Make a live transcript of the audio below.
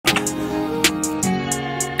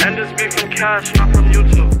And this be from Cash, not from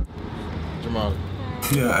YouTube. Jamal.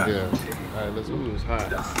 Yeah. Alright, let's move this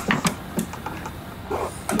hot.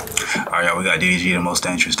 Alright, y'all, we got DDG, the most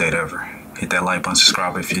dangerous date ever. Hit that like button,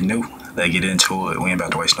 subscribe if you're new. Let's get into it. We ain't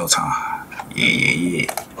about to waste no time. Yeah.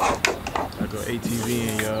 I go ATV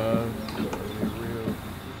and y'all.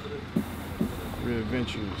 Real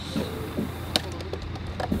adventures.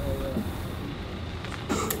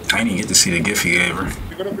 I didn't even get to see the gift he gave her.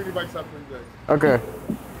 Okay.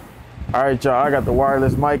 All right, y'all. I got the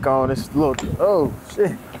wireless mic on. It's look. Oh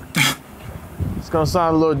shit. It's gonna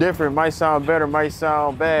sound a little different. Might sound better. Might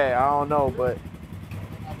sound bad. I don't know, but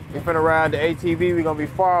we finna ride the ATV. We gonna be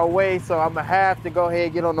far away, so I'm gonna have to go ahead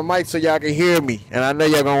and get on the mic so y'all can hear me. And I know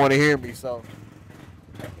y'all gonna want to hear me, so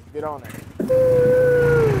get on it.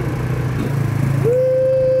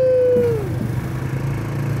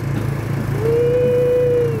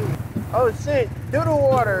 Oh shit, doodle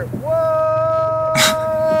water. Whoa!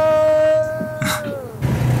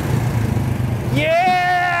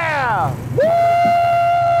 Yeah!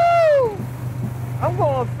 Woo! I'm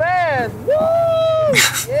going fast. Woo!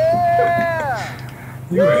 Yeah!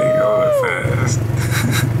 You ain't going fast.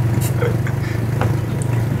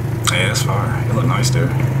 Hey, that's fire. You look nice there.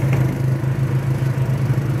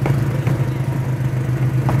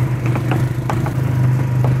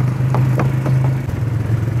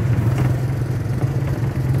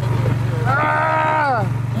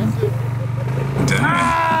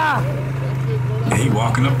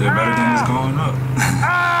 Walking up there better than it's going up.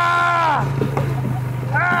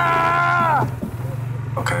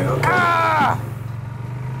 Okay.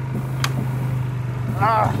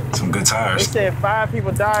 Some good tires. They said 5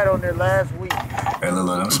 people died on there last week. Hey, look,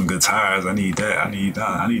 them some good tires. I need that. I need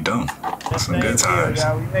them. Some good tires.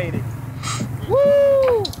 Yeah, we made it.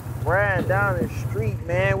 Woo! Riding down the street,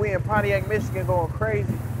 man. We in Pontiac, Michigan, going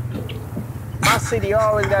crazy. My city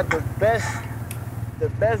always got the best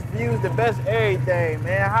views, the best everything,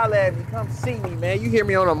 man. Holla at me, come see me, man. You hear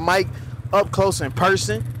me on a mic up close in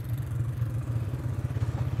person.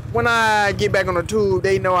 When I get back on the tube,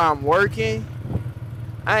 they know I'm working.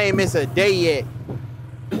 I ain't miss a day yet.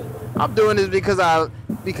 I'm doing this because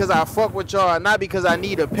I fuck with y'all, not because I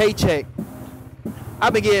need a paycheck.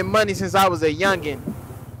 I've been getting money since I was a youngin'.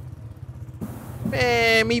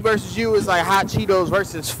 Man, me versus you is like hot Cheetos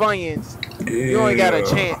versus Funyuns. You ain't got a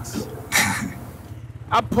chance.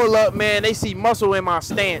 I pull up, man, they see muscle in my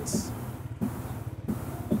stance.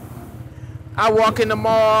 I walk in the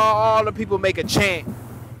mall, all the people make a chant.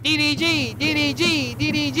 DDG, DDG,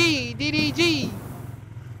 DDG, DDG.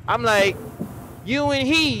 I'm like, you and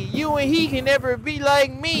he can never be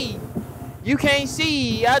like me. You can't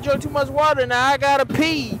see, I drink too much water, now I gotta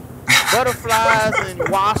pee. Butterflies and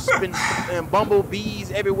wasps and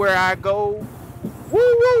bumblebees everywhere I go. Woo,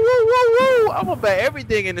 woo, woo, woo, woo. I'm gonna bet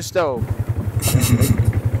everything in the stove.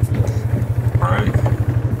 Right.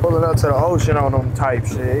 Pulling up to the ocean on them type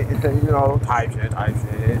shit. You know, type shit.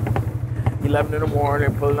 11 in the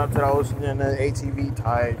morning, pulling up to the ocean in the ATV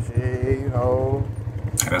type shit, you know.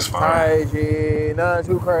 That's fire. Type shit, nothing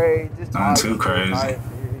too crazy. Just nothing too crazy. Type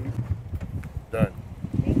shit. Done.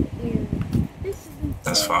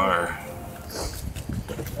 That's fire.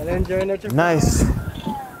 Nice.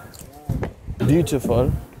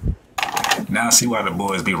 Beautiful. Now I see why the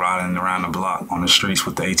boys be riding around the block on the streets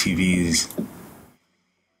with the ATVs.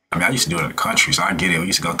 I mean, I used to do it in the country, so I get it. We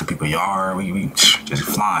used to go through people's yard. We just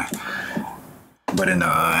flying. But in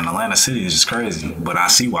Atlanta City, it's just crazy. But I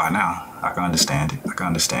see why now. I can understand it.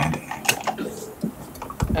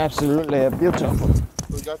 Absolutely beautiful.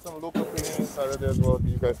 We got some local painting inside there as well.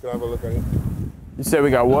 You guys can have a look at it. You said we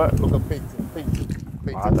got what? Local painting.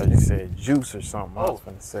 Oh, I thought you said juice or something. I was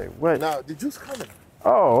going to say, what? Now, the juice coming.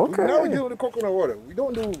 Oh, okay. Now we deal with the coconut water. We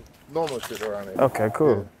don't do normal shit around here. Okay,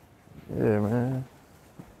 cool. Yeah, man.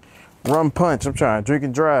 Rum punch. I'm trying to drink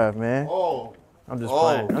and drive, man. Oh. I'm just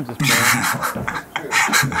playing. Let me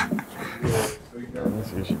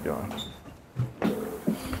see what she's doing.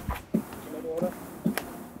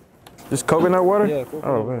 Just coconut water? Yeah, coconut.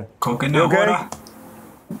 Oh, man. Coconut okay? water?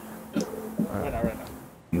 Right now.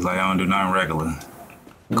 He's like, I don't do nothing regular.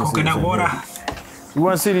 Coconut water? You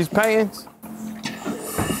want to see these paintings?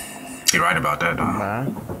 You're right about that, though.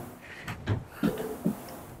 Man.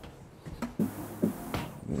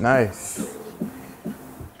 Nice.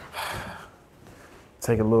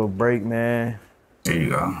 Take a little break, man. There you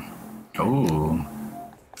go. Ooh.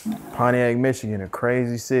 Pontiac, Michigan, a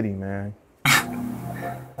crazy city, man.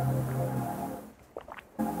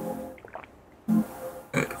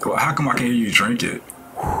 Well, how come I can't hear you drink it?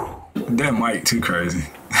 That mic too crazy.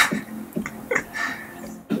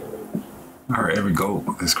 I heard every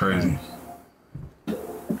gulp. It's crazy.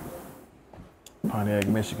 Pontiac,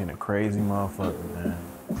 Michigan, a crazy motherfucker, man.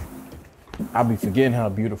 I be forgetting how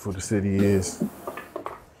beautiful the city is.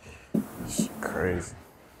 It's crazy.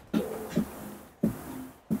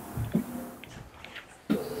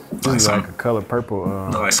 It's like a color purple.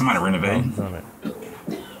 Look like somebody renovating.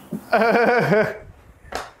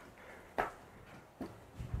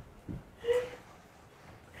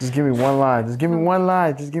 Just give me one line. Just give me one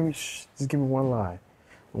line. Just give me one line.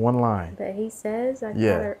 One line. That he says? I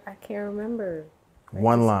can't remember.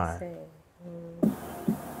 One line.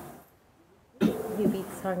 He be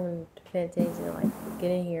talking to Fantasia like,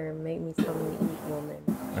 get in here and make me something to eat, woman.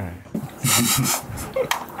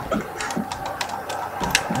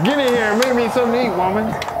 Get in here and make me something to eat, woman.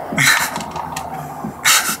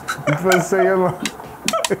 You supposed to say your line.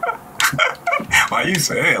 Why you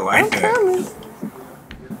say it like that?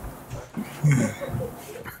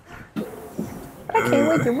 I can't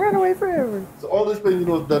wait to run away forever. So all this thing, you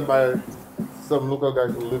know, is done by some local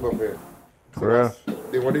guys who live up here. So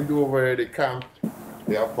what they do over here, they camp,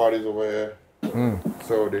 they have parties over here.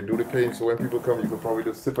 So they do the paint. So when people come, you can probably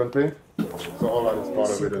just sip and paint. So all that is part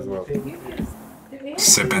of it as well.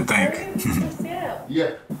 Sip and think.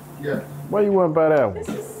 Yeah. Why you want to buy that one? This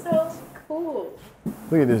is so cool.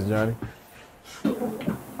 Look at this, Johnny.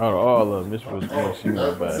 Out of all of them, this was the one she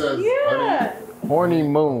want to buy. Yeah. Horny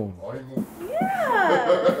Moon. Yeah.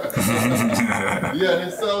 Yeah, they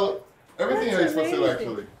sell everything here is for sale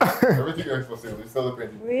actually. Everything here is for sale. They sell the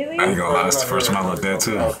painting. Really? I ain't gonna lie, that's the first time I looked at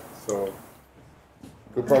too. So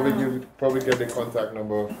we'll probably get the contact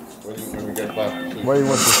number when we get back. Why you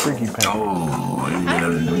want the freaky paint? Oh,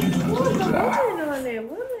 Woman on there,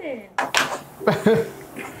 woman.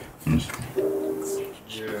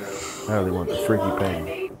 Yeah. I really want the freaky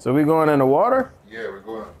paint. So we going in the water? Yeah, we're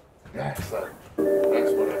going that side.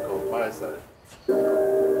 That's what I call my side.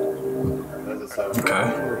 That's the side.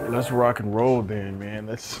 okay. Let's rock and roll then, man.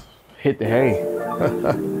 Let's hit the hay.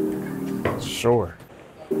 Sure.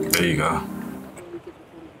 There you go.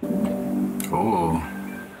 Ooh.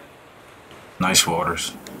 Nice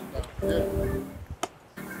waters. Yeah.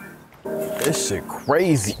 This shit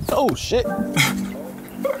crazy. Oh shit.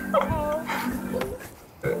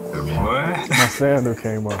 What? My sandal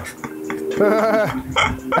came off.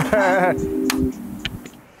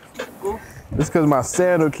 It's because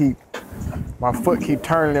my foot keep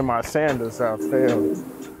turning in my sandals, so I failed.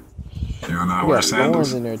 You don't know how to You wear got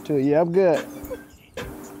sandals? thorns in there too. Yeah, I'm good.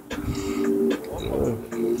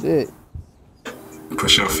 Shit.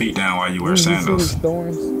 Push your feet down while you wear You see sandals. these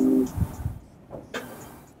thorns?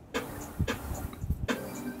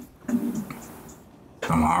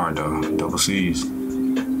 I'm hard though. Double C's.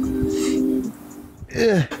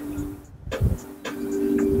 Yeah.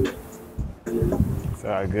 It's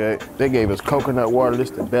all good. They gave us coconut water. This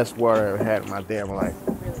is the best water I ever had in my damn life.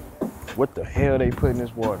 What the hell they put in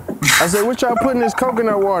this water? I said, what y'all put in this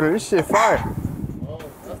coconut water? This shit fire. Oh,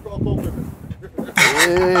 that's called coconut.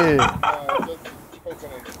 Yeah. Just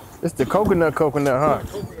coconut. It's the coconut, huh? Coconut,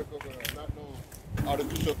 not no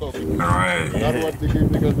artificial coconut. All right. That's what they give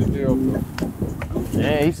niggas in jail for.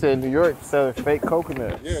 Yeah, he said New York selling fake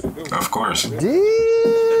coconuts. Yeah, they do. Of course. Dee!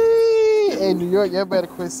 In New York, y'all better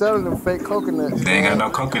quit selling them fake coconuts. They ain't got no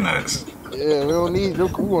coconuts. Yeah, we don't need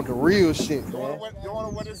them. We want the real shit, You man. want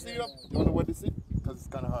to wet the seat up? You want to wet the seat? Because it's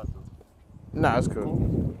kind of hot, though. Nah, it's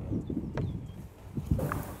cool.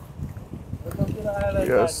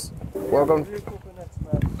 Yes. Welcome.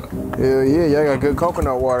 Hell yeah, y'all got good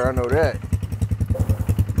coconut water. I know that.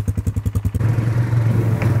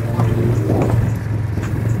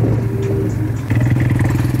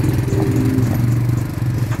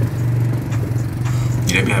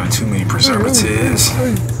 Yeah, they be having too many preservatives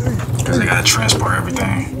because they gotta transport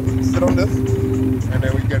everything. Sit on this, and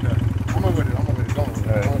then we get the. I'm over it. Don't worry.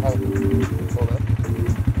 Hold up.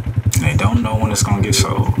 And they don't know when it's gonna get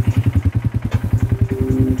sold.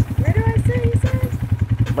 Where do I sit, you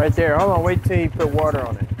said? Right there. Hold on. Wait till you put water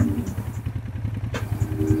on it.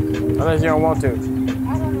 Unless you don't want to. I don't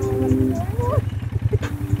know what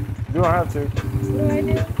You don't have to. do I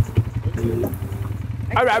do?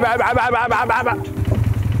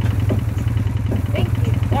 Thank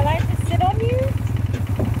you. I like to sit on you?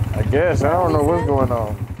 I guess. I don't know what's going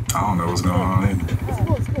on. I don't know what's going on either.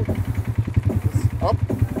 Up.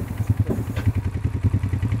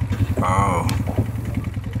 Oh,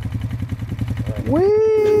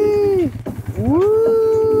 Wee!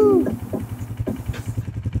 Woo!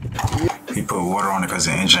 he put water on it because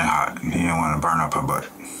the engine hot and he didn't want to burn up her butt.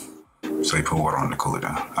 So he put water on to cool it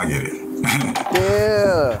down. I get it.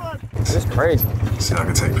 Yeah. It's crazy. See, I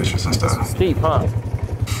can take pictures and stuff. Steep, huh?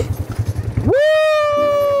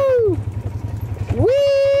 Woo!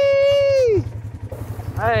 Wee!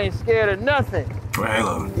 ain't scared of nothing. For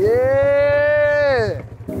Halo. Yeah.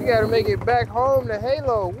 We gotta make it back home to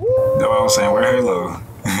Halo. Woo. That's what I was saying. Where Halo?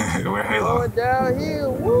 Where Halo? Going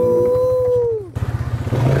downhill. Woo.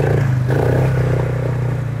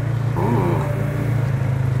 Ooh.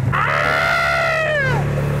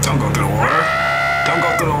 Don't go through the water. Don't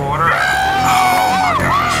go through the water. Oh my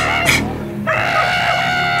gosh.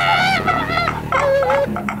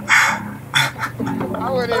 I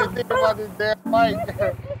wouldn't even think about this damn fight.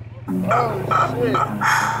 Oh shit.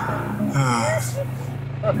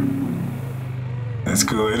 It's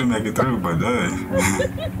cool. It'll make it through, but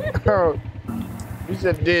Oh, you should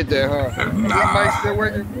have did that, huh? Nah. That mic still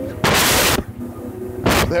working?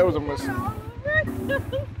 That was a mistake.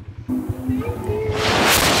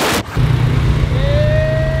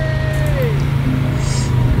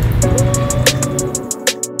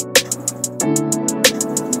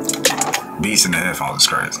 beats in the headphones is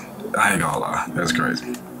crazy. I ain't gonna lie. That's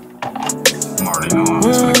crazy. I'm already knowing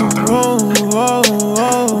it's gonna come through.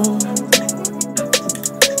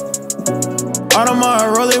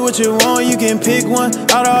 Audemars, roll it what you want, you can pick one.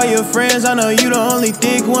 Out of all your friends, I know you the only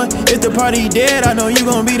thick one. If the party dead, I know you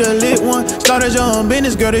gon' be the lit one. Started your own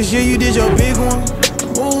business, girl, this year you did your big one.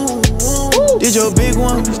 Did your big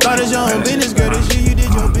one. Started your own business, girl, this year you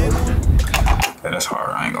did your big one. Yeah, that's hard,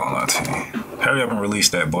 I ain't gonna lie to you. Hurry up and release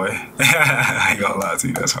that, boy. I ain't gonna lie to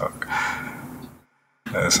you, that's hard.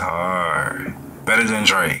 That's hard. Better than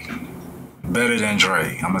Drake. Better than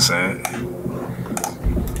Drake, I'ma say it.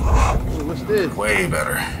 What's this? Way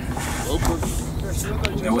better.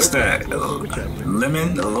 And what's that?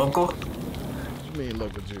 Lemon? A local? What you mean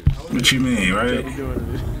local juice? What you mean, right?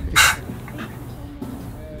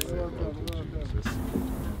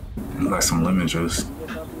 Like some lemon juice.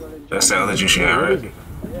 That's the other juice you had, right?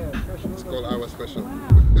 It's called Our Special.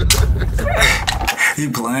 He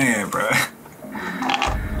playing, bro.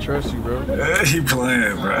 Trust you, bro. He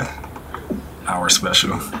playing, bro. Our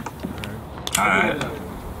Special. Alright.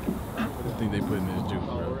 I think they put in this juice,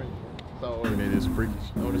 bro. Sour orange. It is freaky.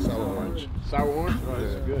 Oh, the sour orange. Sour orange? Oh,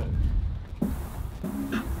 this is good.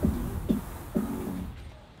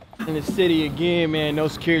 In the city again, man. No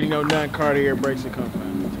security, no nothing. Cartier breaks and comes out.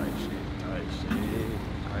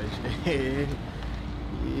 Tight shit.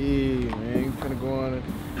 Yeah, man. You finna go on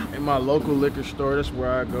in my local liquor store. That's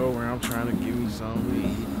where I go when I'm trying to give me something to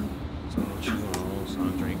eat. Something to chew on,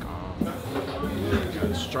 something to drink on.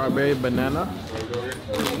 Got strawberry banana.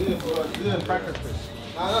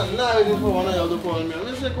 I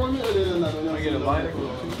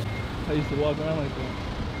used to walk around like that.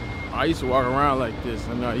 I used to walk around like this. I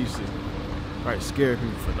know I used to probably scare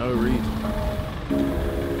people for no reason.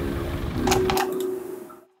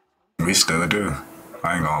 We still do.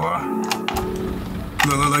 I ain't gonna lie.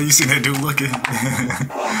 Look, you see that dude looking?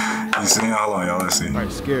 You see him? Hold on, y'all, let's see.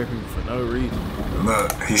 Probably scare people for no reason.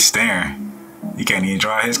 Look, he's staring. He can't even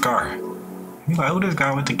drive his car. He's like, who this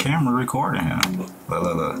guy with the camera recording him? Look.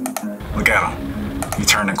 Look at him. He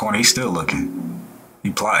turned the corner, he's still looking. He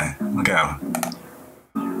plotting. Look at him.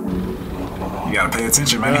 You gotta pay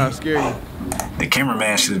attention, man. Yeah, I scare you. The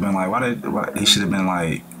cameraman should have been like, why he should have been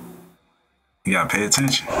like, you gotta pay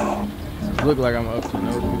attention. Look like I'm up to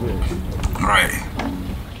no good. Right.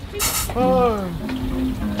 Oh.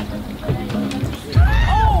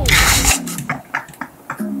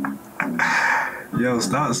 Yo,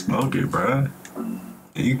 stop smoking, bruh.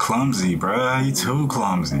 You clumsy, bruh. You too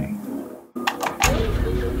clumsy.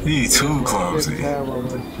 You too clumsy.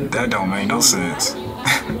 That don't make no sense.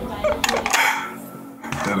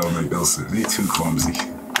 That don't make no sense. You too clumsy.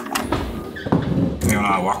 You don't know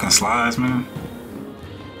how to walk in slides, man?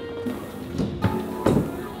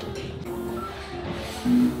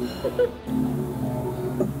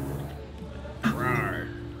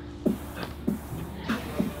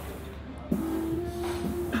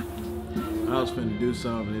 I was finna do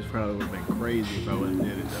something. This probably would have been crazy if I wouldn't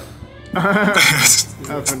did it though. I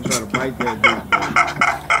was finna try to bite that dude.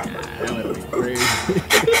 That would have been crazy.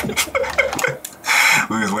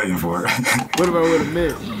 We was waiting for it. What if I would have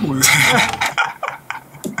missed?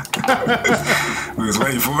 We was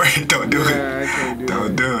waiting for it. Don't do Yeah, I it. can't do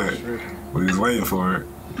Don't that. do it. We was waiting for it.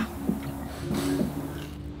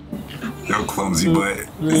 Yo, clumsy butt.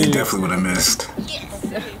 You definitely would have missed.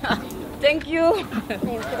 Thank you.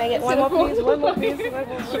 Can I get one more piece? One more piece?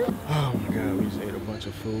 Oh my god, we just ate a bunch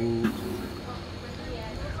of food.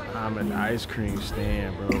 I'm at the ice cream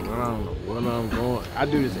stand, bro. I don't know when I'm going. I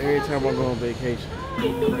do this every time I go on vacation. I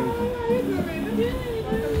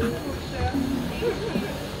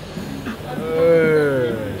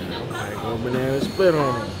go banana split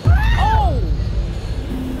on them. Oh!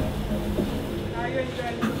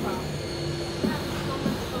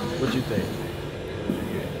 What you think?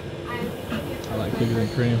 I like cookies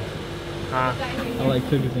and cream. Huh? I like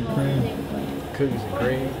cookies and cream. Cookies and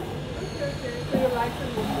cream.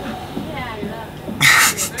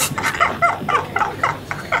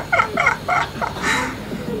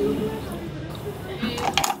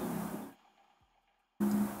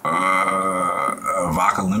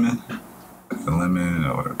 Vodka lemon. Lemon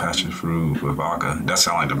or passion fruit with vodka. That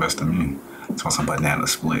sounds like the best to me. It's some banana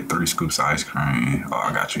split, 3 scoops of ice cream. Oh,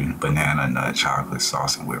 I got you. Banana, nut, chocolate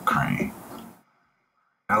sauce, and whipped cream.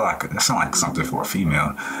 I like it. That sounds like something for a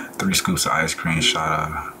female. 3 scoops of ice cream, shot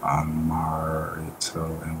of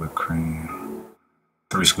amaretto and whipped cream.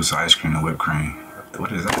 3 scoops of ice cream and whipped cream.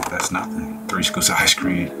 What is that? That's nothing. 3 scoops of ice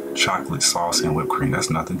cream, chocolate sauce, and whipped cream. That's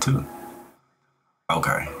nothing too.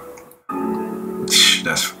 Okay.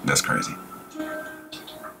 That's crazy.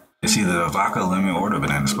 It's either a vodka, lemon, or the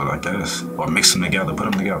banana split, I guess. Or mix them together, put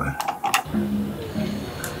them together.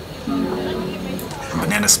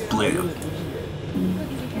 Banana split.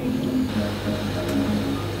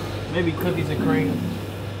 Maybe cookies and cream.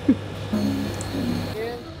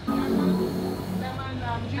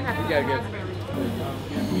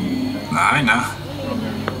 Nah, I ain't know.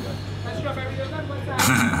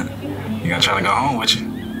 You gotta try to go home with you.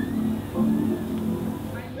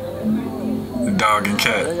 The dog and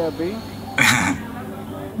cat. They got beef.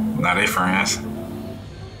 Nah, they friends.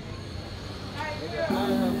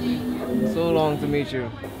 So long to meet you.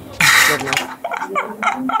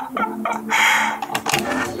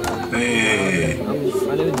 Hey.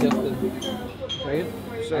 My name is Justin. Right?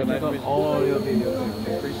 Sure, I check out all your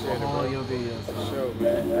videos. Appreciate it, all your videos. Sure,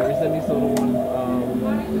 man. I recently saw the one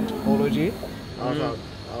Polo G. I was out.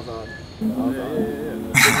 Yeah.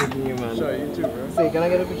 You, man. Sure, you too, bro. Say, can I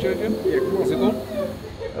get a picture of you? Yeah, cool. Is it cool?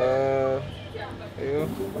 There you go.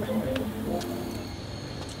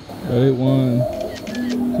 Ready? 1,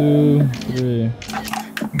 2, 3.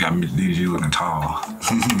 Got me DDG looking tall.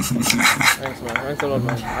 Thanks, man. Thanks a lot,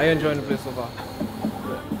 man. I enjoying the place so far.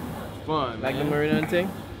 Fun. Like the marina and thing?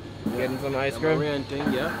 Getting some ice cream? Marina and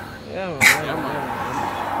thing, yeah. Yeah, man. Yeah, man.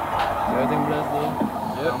 Everything blessed, though?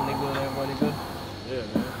 Yeah. Family good, everybody good? Yeah,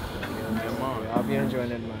 man. Yeah, man. I'll be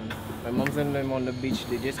enjoying it, man. My mom's and them on the beach.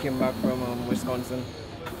 They just came back from Wisconsin.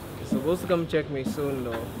 They're supposed to come check me soon,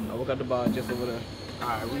 though. I work at the bar just over there.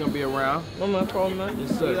 Alright, we're gonna be around. No, no problem, man.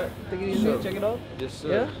 Yes, sir. Take it easy, sure. Check it out. Yes, sir.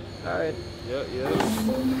 Yeah? Alright. Yeah, yeah.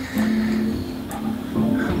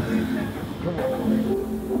 Come on.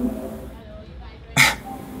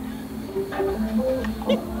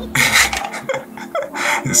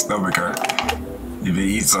 His stomach hurt. You've been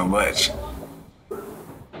eating so much.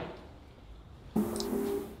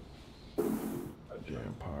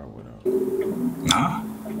 Huh?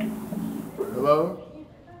 Hello?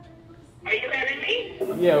 Are you hearing me?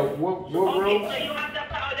 Yeah, what room? Okay, so you have the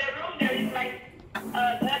powder room. There is like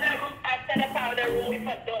another room after the powder room with a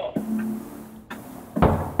door.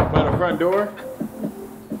 By the front door?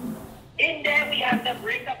 In there we have the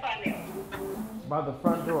breaker panel. By the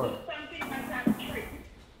front door? Something like that trick.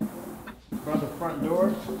 By the front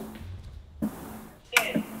door?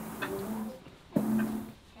 Yes.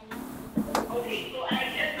 Okay, so I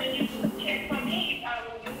just need you to check for me if I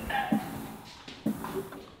will use that.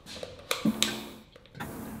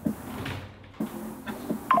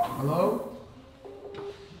 Hello?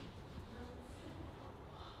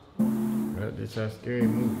 This how scary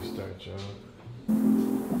movie starts, y'all.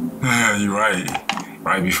 You're right.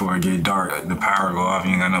 Right before it get dark, the power go off.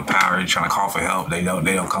 You ain't got no power. You're trying to call for help. They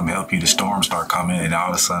don't come help you. The storms start coming, and all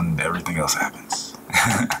of a sudden, everything else happens.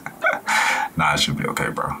 Nah, it should be okay,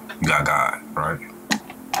 bro. You got God, right?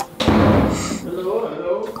 Hello,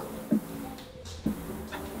 hello.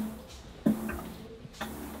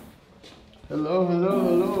 Hello, hello,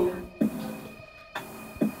 hello.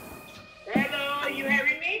 Hello, you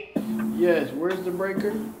hearing me? Yes, where's the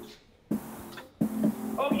breaker?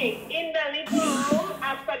 Okay, in the little room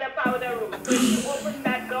after the powder room. So if you open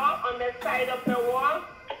that door on the side of the wall,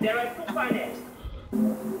 there are 2 panels.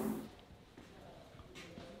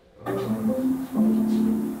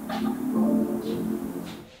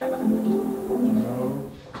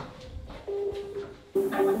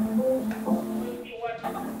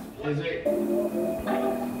 Is it?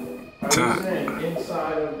 Are you saying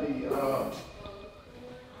inside of the?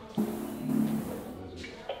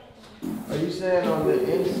 Are you saying on the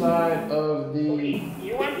inside of the?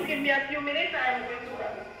 You want to give me a few minutes? I'm going to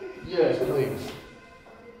come. Yes, please.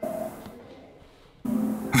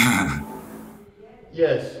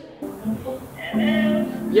 Yes. Hello?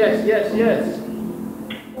 Yes, yes, yes.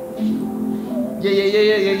 Yeah.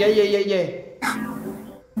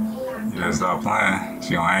 You gotta stop playing.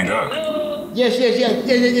 She gonna hang up. Hello? Yes.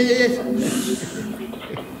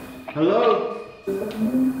 Hello?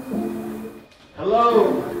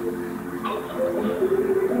 Hello?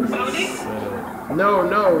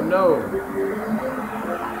 No.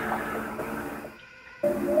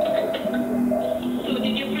 So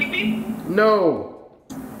did you flip it? No.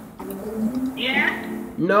 Yeah?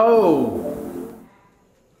 No.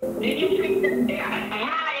 Did you flip it?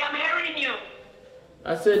 Hi, I'm hearing you.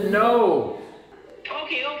 I said no.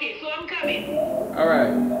 Okay, so I'm coming. All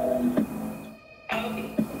right.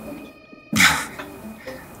 Okay.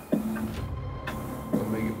 We'll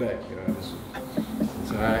make it back, y'all. That's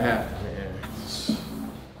how it happened, man.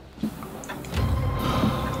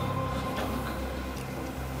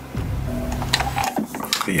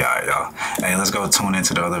 Yeah, y'all. Hey, let's go tune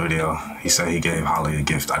into the other video. He said he gave Holly a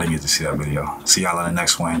gift. I didn't get to see that video. See y'all in the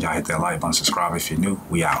next one. Y'all hit that like button, subscribe if you're new.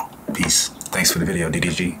 We out. Peace. Thanks for the video,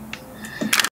 DDG.